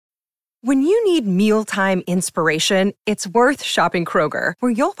When you need mealtime inspiration, it's worth shopping Kroger,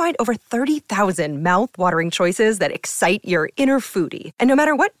 where you'll find over 30,000 mouth-watering choices that excite your inner foodie. And no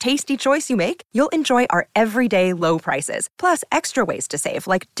matter what tasty choice you make, you'll enjoy our everyday low prices, plus extra ways to save,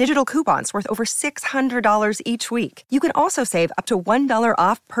 like digital coupons worth over $600 each week. You can also save up to $1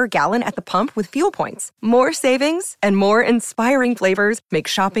 off per gallon at the pump with fuel points. More savings and more inspiring flavors make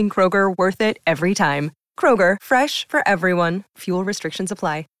shopping Kroger worth it every time. Kroger, fresh for everyone. Fuel restrictions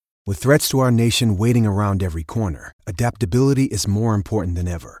apply. With threats to our nation waiting around every corner, adaptability is more important than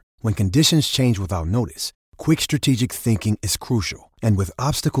ever. When conditions change without notice, quick strategic thinking is crucial. And with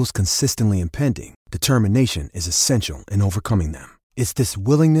obstacles consistently impending, determination is essential in overcoming them. It's this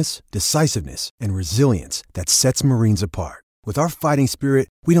willingness, decisiveness, and resilience that sets Marines apart. With our fighting spirit,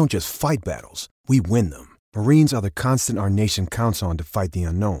 we don't just fight battles, we win them. Marines are the constant our nation counts on to fight the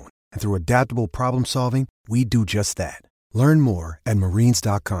unknown. And through adaptable problem solving, we do just that. Learn more at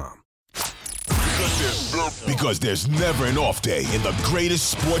marines.com. Because there's never an off day in the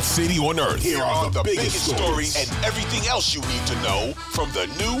greatest sports city on earth. Here are the biggest stories and everything else you need to know from the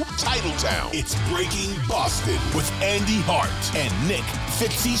new Titletown. It's Breaking Boston with Andy Hart and Nick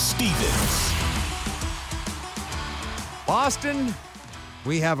Fitzy Stevens. Boston,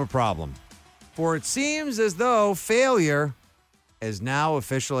 we have a problem. For it seems as though failure is now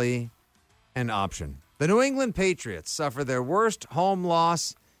officially an option. The New England Patriots suffer their worst home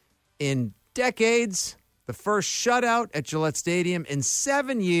loss in decades. The first shutout at Gillette Stadium in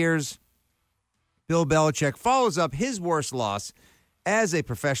 7 years. Bill Belichick follows up his worst loss as a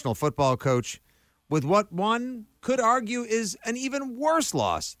professional football coach with what one could argue is an even worse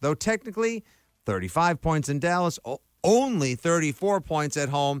loss, though technically 35 points in Dallas, only 34 points at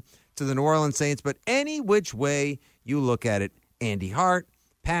home to the New Orleans Saints. But any which way you look at it, Andy Hart,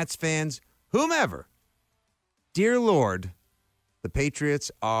 Pats fans, whomever, dear Lord, the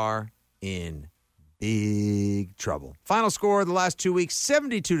Patriots are in big trouble. Final score of the last 2 weeks,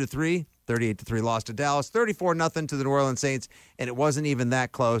 72-3, 38-3 loss to Dallas, 34-0 to the New Orleans Saints, and it wasn't even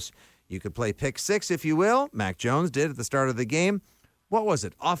that close. You could play pick six, if you will. Mac Jones did at the start of the game. What was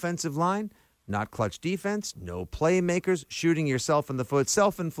it? Offensive line, not clutch defense, no playmakers, shooting yourself in the foot,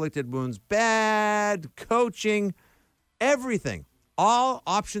 self-inflicted wounds, bad coaching, everything. All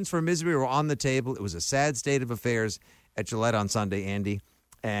options for misery were on the table. It was a sad state of affairs at Gillette on Sunday, Andy.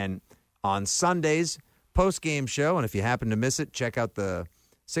 And on Sunday's post-game show, and if you happen to miss it, check out the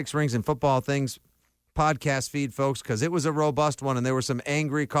Six Rings and Football Things podcast feed, folks, because it was a robust one, and there were some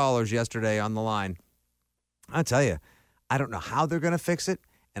angry callers yesterday on the line. I'll tell you, I don't know how they're going to fix it,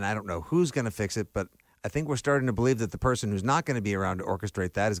 and I don't know who's going to fix it, but I think we're starting to believe that the person who's not going to be around to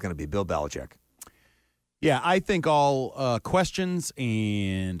orchestrate that is going to be Bill Belichick. Yeah, I think all questions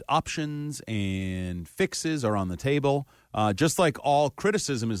and options and fixes are on the table, just like all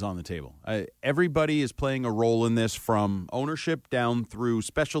criticism is on the table. Everybody is playing a role in this, from ownership down through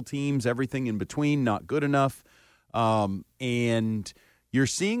special teams, everything in between, not good enough. And you're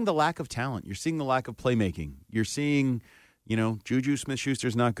seeing the lack of talent. You're seeing the lack of playmaking. You're seeing, Juju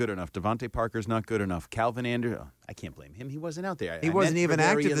Smith-Schuster's not good enough. Devontae Parker's not good enough. Calvin Anderson, I can't blame him. He wasn't out there. He wasn't even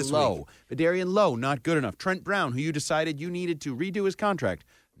active this week. Vidarian Lowe, not good enough. Trent Brown, who you decided you needed to redo his contract,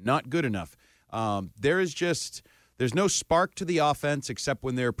 not good enough. There's no spark to the offense except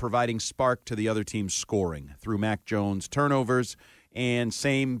when they're providing spark to the other team's scoring through Mac Jones' turnovers. And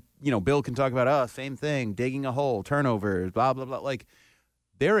same, Bill can talk about, same thing, digging a hole, turnovers, blah, blah, blah. Like,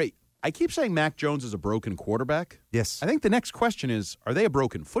 I keep saying Mac Jones is a broken quarterback. Yes. I think the next question is, are they a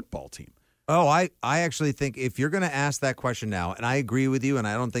broken football team? Oh, I actually think if you're going to ask that question now, and I agree with you, and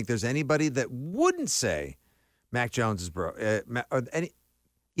I don't think there's anybody that wouldn't say Mac Jones is broken.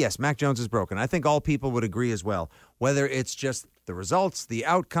 Yes, Mac Jones is broken. I think all people would agree as well, whether it's just the results, the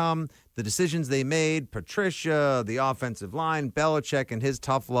outcome, the decisions they made, Patricia, the offensive line, Belichick and his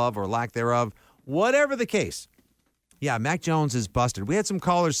tough love or lack thereof, whatever the case. Yeah, Mac Jones is busted. We had some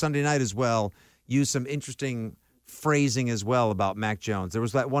callers Sunday night as well use some interesting phrasing as well about Mac Jones. There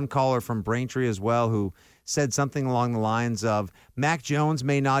was that one caller from Braintree as well who said something along the lines of, Mac Jones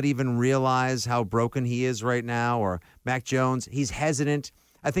may not even realize how broken he is right now, or Mac Jones, he's hesitant.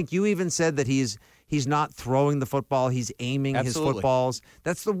 I think you even said that he's not throwing the football, he's aiming his footballs.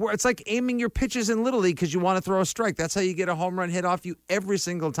 That's the word. It's like aiming your pitches in Little League because you want to throw a strike. That's how you get a home run hit off you every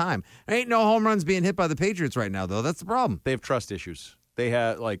single time. There ain't no home runs being hit by the Patriots right now, though. That's the problem. They have trust issues. They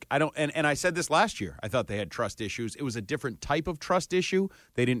had, and I said this last year. I thought they had trust issues. It was a different type of trust issue.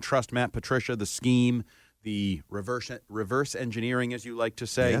 They didn't trust Matt Patricia, the scheme, the reverse engineering, as you like to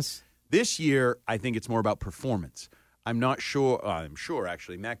say. Yes. This year, I think it's more about performance. I'm not sure. I'm sure,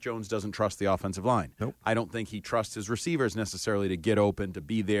 actually, Mac Jones doesn't trust the offensive line. Nope. I don't think he trusts his receivers necessarily to get open, to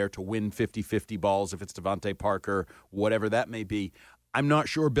be there, to win 50-50 balls if it's Devontae Parker, whatever that may be. I'm not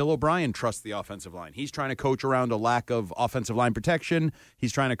sure Bill O'Brien trusts the offensive line. He's trying to coach around a lack of offensive line protection.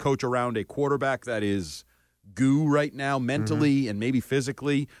 He's trying to coach around a quarterback that is goo right now mentally and maybe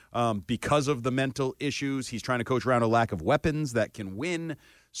physically because of the mental issues. He's trying to coach around a lack of weapons that can win.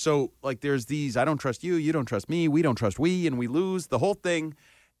 So, like, there's these, I don't trust you, you don't trust me, we don't trust we, and we lose, the whole thing.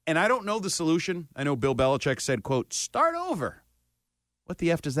 And I don't know the solution. I know Bill Belichick said, quote, start over. What the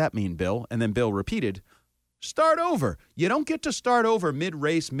F does that mean, Bill? And then Bill repeated, start over. You don't get to start over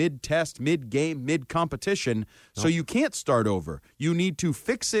mid-race, mid-test, mid-game, mid-competition, so you can't start over. You need to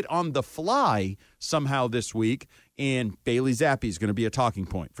fix it on the fly somehow this week, and Bailey Zappi is going to be a talking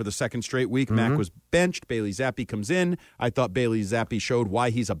point. For the second straight week, Mac was benched. Bailey Zappi comes in. I thought Bailey Zappi showed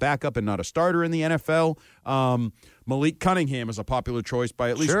why he's a backup and not a starter in the NFL. Malik Cunningham is a popular choice by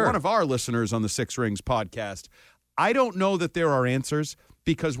at least one of our listeners on the Six Rings podcast. I don't know that there are answers,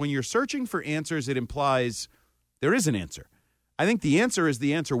 because when you're searching for answers, it implies there is an answer. I think the answer is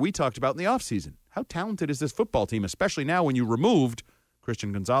the answer we talked about in the offseason. How talented is this football team, especially now when you removed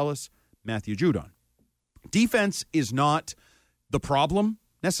Christian Gonzalez, Matthew Judon? Defense is not the problem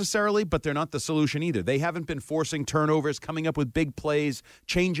necessarily, but they're not the solution either. They haven't been forcing turnovers, coming up with big plays,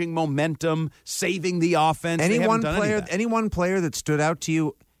 changing momentum, saving the offense. Any one player that stood out to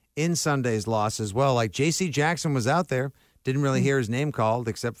you in Sunday's loss as well, like J.C. Jackson was out there, didn't really hear his name called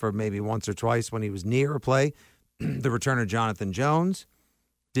except for maybe once or twice when he was near a play. The return of Jonathan Jones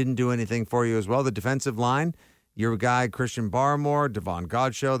didn't do anything for you as well. The defensive line, your guy Christian Barmore, Devon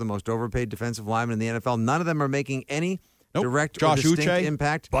Godchaux, the most overpaid defensive lineman in the NFL, none of them are making any direct or distinct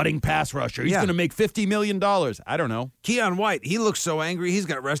impact. Budding pass rusher. He's going to make $50 million. I don't know. Keon White, he looks so angry. He's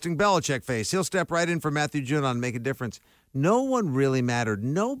got resting Belichick face. He'll step right in for Matthew Judon and make a difference. No one really mattered.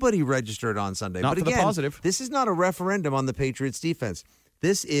 Nobody registered on Sunday. Not but for again, the positive. This is not a referendum on the Patriots defense.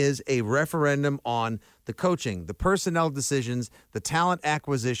 This is a referendum on the coaching, the personnel decisions, the talent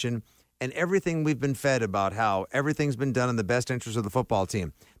acquisition, and everything we've been fed about how everything's been done in the best interest of the football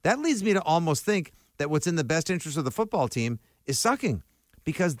team. That leads me to almost think that what's in the best interest of the football team is sucking,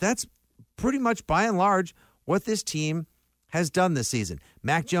 because that's pretty much by and large what this team has done this season.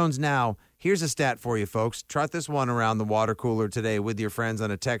 Mac Jones now, here's a stat for you folks. Trot this one around the water cooler today with your friends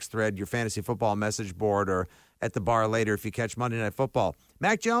on a text thread, your fantasy football message board, or at the bar later if you catch Monday Night Football.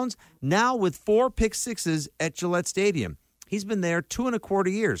 Mac Jones now with 4 pick sixes at Gillette Stadium. He's been there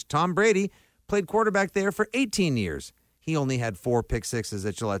 2.25 years. Tom Brady played quarterback there for 18 years. He only had 4 pick sixes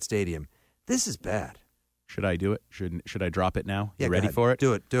at Gillette Stadium. This is bad. Should I do it? Should I drop it now? Yeah, you ready for it?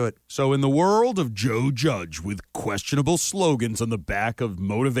 Do it. So in the world of Joe Judge with questionable slogans on the back of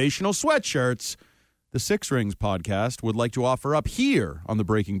motivational sweatshirts, the Six Rings podcast would like to offer up here on the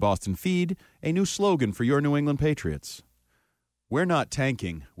Breaking Boston feed a new slogan for your New England Patriots. We're not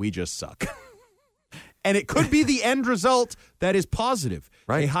tanking, we just suck. And it could be the end result that is positive.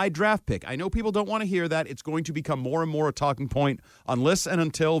 Right. A high draft pick. I know people don't want to hear that. It's going to become more and more a talking point unless and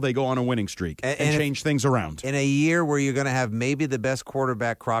until they go on a winning streak and change things around. In a year where you're going to have maybe the best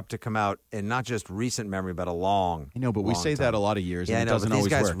quarterback crop to come out in not just recent memory, but a long I know, but we say time. that a lot of years, yeah, and it doesn't but these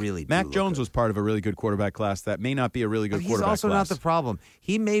always guys work. really do Mac look Jones good. was part of a really good quarterback class that may not be a really good quarterback class. He's also not the problem.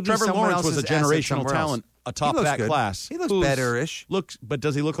 He may be Trevor someone Lawrence was a else's asset generational somewhere talent else. atop He looks that good. class. He looks better-ish. But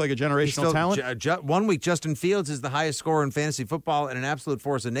does he look like a generational talent? 1 week, Justin Fields is the highest scorer in fantasy football and an absolute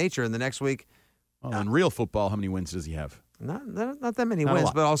force of nature. And the next week, In real football, how many wins does he have? not that many Not a wins.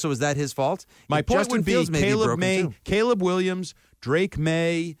 lot. But also, is that his fault? My point Justin would be Fields may Caleb broken May, too. Caleb Williams, Drake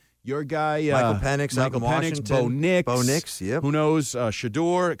May, your guy Michael Penix out Michael in Penix, Washington. Bo Nix. Bo Nix, yep. Who knows?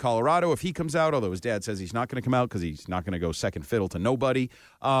 Shador at Colorado, if he comes out, although his dad says he's not going to come out because he's not going to go second fiddle to nobody.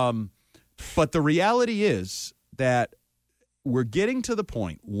 But the reality is that we're getting to the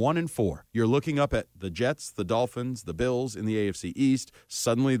point, 1-4. You're looking up at the Jets, the Dolphins, the Bills in the AFC East.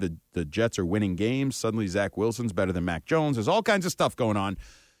 Suddenly the Jets are winning games. Suddenly Zach Wilson's better than Mac Jones. There's all kinds of stuff going on.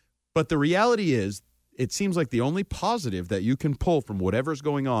 But the reality is, it seems like the only positive that you can pull from whatever's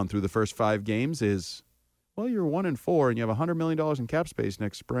going on through the first 5 games is, well, you're 1-4 and you have $100 million in cap space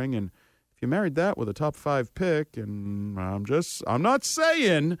next spring. And if you married that with a top 5 pick, and I'm not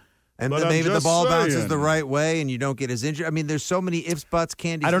saying... And but then maybe the ball bounces saying. the right way and you don't get as injured. I mean, there's so many ifs, buts,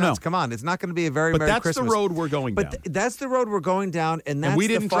 candies, I don't nuts. know. Come on. It's not going to be a very But Merry that's Christmas. the road we're going down. But that's the road we're going down, and that's we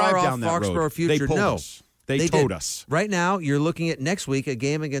didn't the far drive off down that Foxborough road. future. They pulled No. us. They towed did. us. Right now, you're looking at next week, a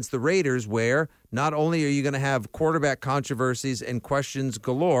game against the Raiders where not only are you going to have quarterback controversies and questions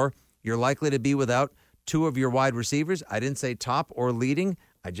galore, you're likely to be without 2 of your wide receivers. I didn't say top or leading.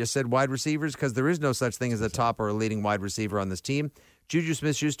 I just said wide receivers because there is no such thing as a top or a leading wide receiver on this team. Juju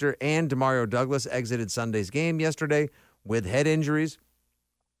Smith-Schuster and Demario Douglas exited Sunday's game yesterday with head injuries.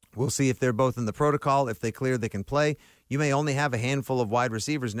 We'll see if they're both in the protocol. If they clear, they can play. You may only have a handful of wide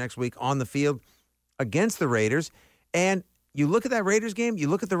receivers next week on the field against the Raiders. And you look at that Raiders game, you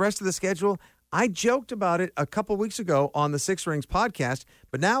look at the rest of the schedule. I joked about it a couple weeks ago on the Six Rings podcast,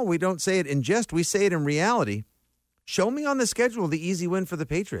 but now we don't say it in jest, we say it in reality. Show me on the schedule the easy win for the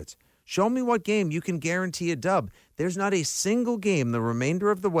Patriots. Show me what game you can guarantee a dub. There's not a single game the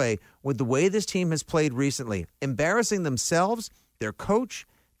remainder of the way with the way this team has played recently, embarrassing themselves, their coach,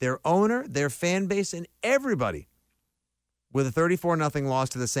 their owner, their fan base, and everybody with a 34-0 loss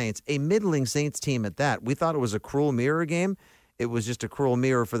to the Saints, a middling Saints team at that. We thought it was a cruel mirror game. It was just a cruel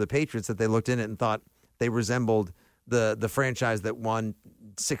mirror for the Patriots that they looked in it and thought they resembled the franchise that won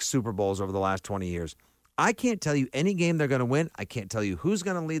 6 Super Bowls over the last 20 years. I can't tell you any game they're going to win. I can't tell you who's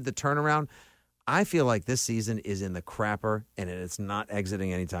going to lead the turnaround. I feel like this season is in the crapper, and it's not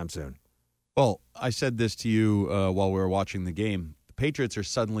exiting anytime soon. Well, I said this to you while we were watching the game. The Patriots are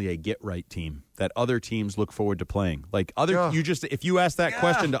suddenly a get-right team that other teams look forward to playing. Like if you ask that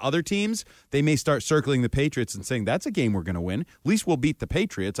question to other teams, they may start circling the Patriots and saying, that's a game we're going to win. At least we'll beat the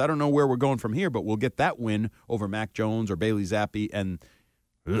Patriots. I don't know where we're going from here, but we'll get that win over Mac Jones or Bailey Zappi. And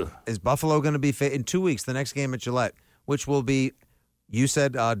is Buffalo going to be in 2 weeks, the next game at Gillette, which will be, you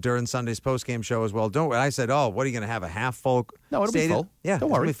said during Sunday's postgame show as well. I said, what are you going to have, a half-full No, it'll stadium? be full. Yeah,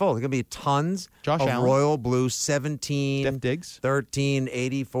 don't worry. It'll be full. There's going to be tons Josh of Allen. Royal Blue, 17, Steph Diggs. 13,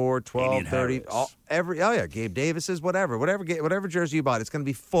 84, 12, 30. Gabe Davis's, whatever jersey you bought. It's going to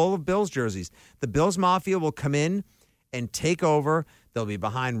be full of Bills jerseys. The Bills Mafia will come in and take over. They'll be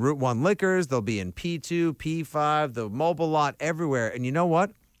behind Route 1 Liquors. They'll be in P2, P5, the mobile lot, everywhere. And you know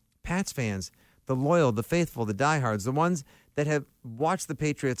what? Pats fans, the loyal, the faithful, the diehards, the ones that have watched the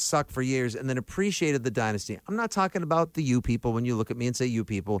Patriots suck for years and then appreciated the dynasty. I'm not talking about the you people when you look at me and say you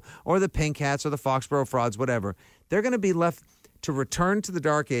people, or the Pink Hats or the Foxborough frauds, whatever. They're going to be left to return to the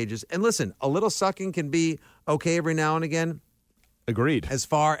dark ages. And listen, a little sucking can be okay every now and again. Agreed. As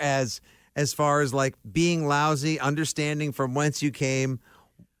far as like being lousy, understanding from whence you came,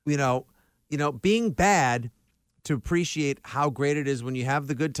 being bad to appreciate how great it is when you have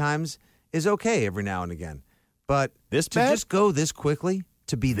the good times is okay every now and again. But this to bad? just go this quickly,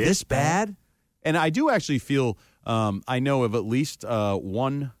 to be this bad? And I do actually feel, I know of at least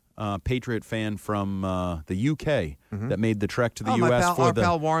one Patriot fan from the UK that made the trek to the U.S. for our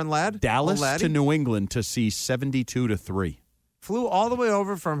pal Warren Ladd. Dallas to New England to see 72-3. Flew all the way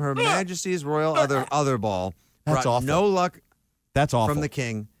over from Her Majesty's Royal Other Ball. That's awful. No luck That's awful. from the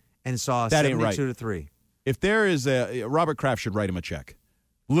king and saw That ain't right. 72-3. If there is Robert Kraft should write him a check.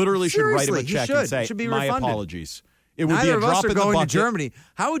 Literally should write him a check and say, should be my refunded. apologies. It would Neither be a of drop us are in the going bucket. to Germany.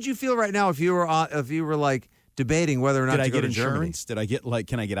 How would you feel right now if you were like debating whether or not Did to I go get to Germany? insurance? Did I get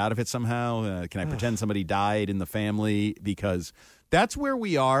can I get out of it somehow? Can I pretend somebody died in the family? Because that's where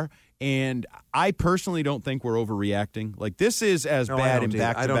we are. And I personally don't think we're overreacting. Like, this is as bad in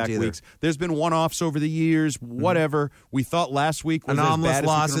back-to-back weeks. There's been one-offs over the years, whatever. We thought last week was anomalous as bad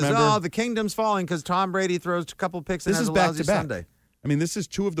losses. as we can remember. The kingdom's falling because Tom Brady throws a couple picks and This has is a lousy back-to-back. Sunday. I mean, this is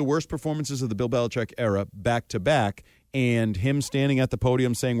two of the worst performances of the Bill Belichick era, back-to-back, and him standing at the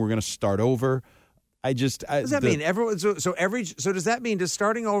podium saying we're going to start over. Does that mean everyone? So does that mean, does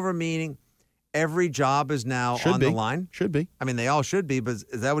starting over meaning every job is now on the line? Should be. I mean, they all should be, but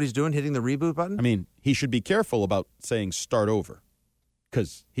is that what he's doing, hitting the reboot button? I mean, he should be careful about saying start over,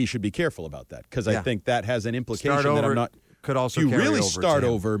 because he should be careful about that, because I think that has an implication Start that over I'm not. could also if you carry really over start to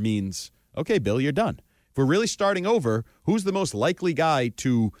him. over means, okay, Bill, you're done. If we're really starting over, who's the most likely guy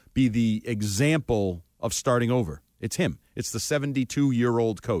to be the example of starting over? It's him. It's the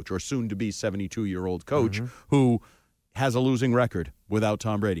 72-year-old coach, or soon-to-be 72-year-old coach, who has a losing record without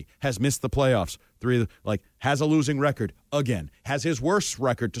Tom Brady, has missed the playoffs, has a losing record again, has his worst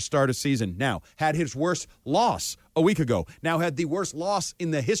record to start a season now, had his worst loss a week ago, now had the worst loss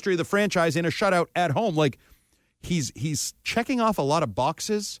in the history of the franchise in a shutout at home. Like, he's checking off a lot of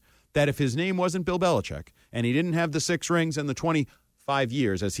boxes that if his name wasn't Bill Belichick and he didn't have the 6 rings and the 25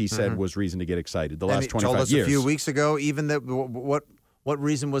 years, as he said, was reason to get excited. The last 25 told us years. a few weeks ago, even that what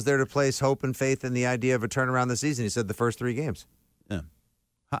reason was there to place hope and faith in the idea of a turnaround this season? He said the first 3 games. Yeah.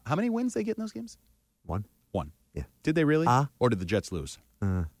 How many wins they get in those games? 1. Yeah. Did they really? Or did the Jets lose?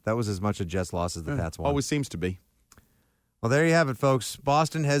 That was as much a Jets loss as the Pats won. Always seems to be. Well, there you have it, folks.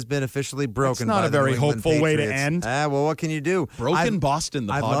 Boston has been officially broken. That's not by a the very New England hopeful way to Patriots. end. Well, what can you do? Broken Boston,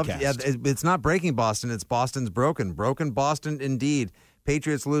 the podcast. It's not breaking Boston. It's Boston's broken. Broken Boston, indeed.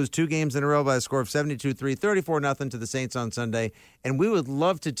 Patriots lose 2 games in a row by a score of 72-3, 34-0 to the Saints on Sunday. And we would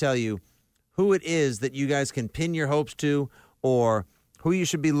love to tell you who it is that you guys can pin your hopes to, or who you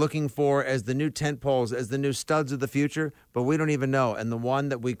should be looking for as the new tent poles, as the new studs of the future, but we don't even know. And the one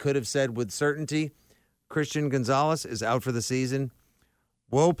that we could have said with certainty, Christian Gonzalez, is out for the season.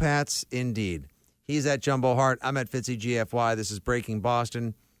 Woe Pats indeed. He's at Jumbo Hart. I'm at Fitzy GFY. This is Breaking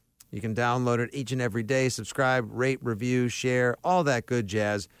Boston. You can download it each and every day. Subscribe, rate, review, share, all that good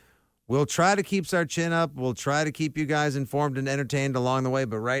jazz. We'll try to keep our chin up. We'll try to keep you guys informed and entertained along the way.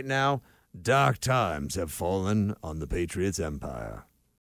 But right now, dark times have fallen on the Patriots empire.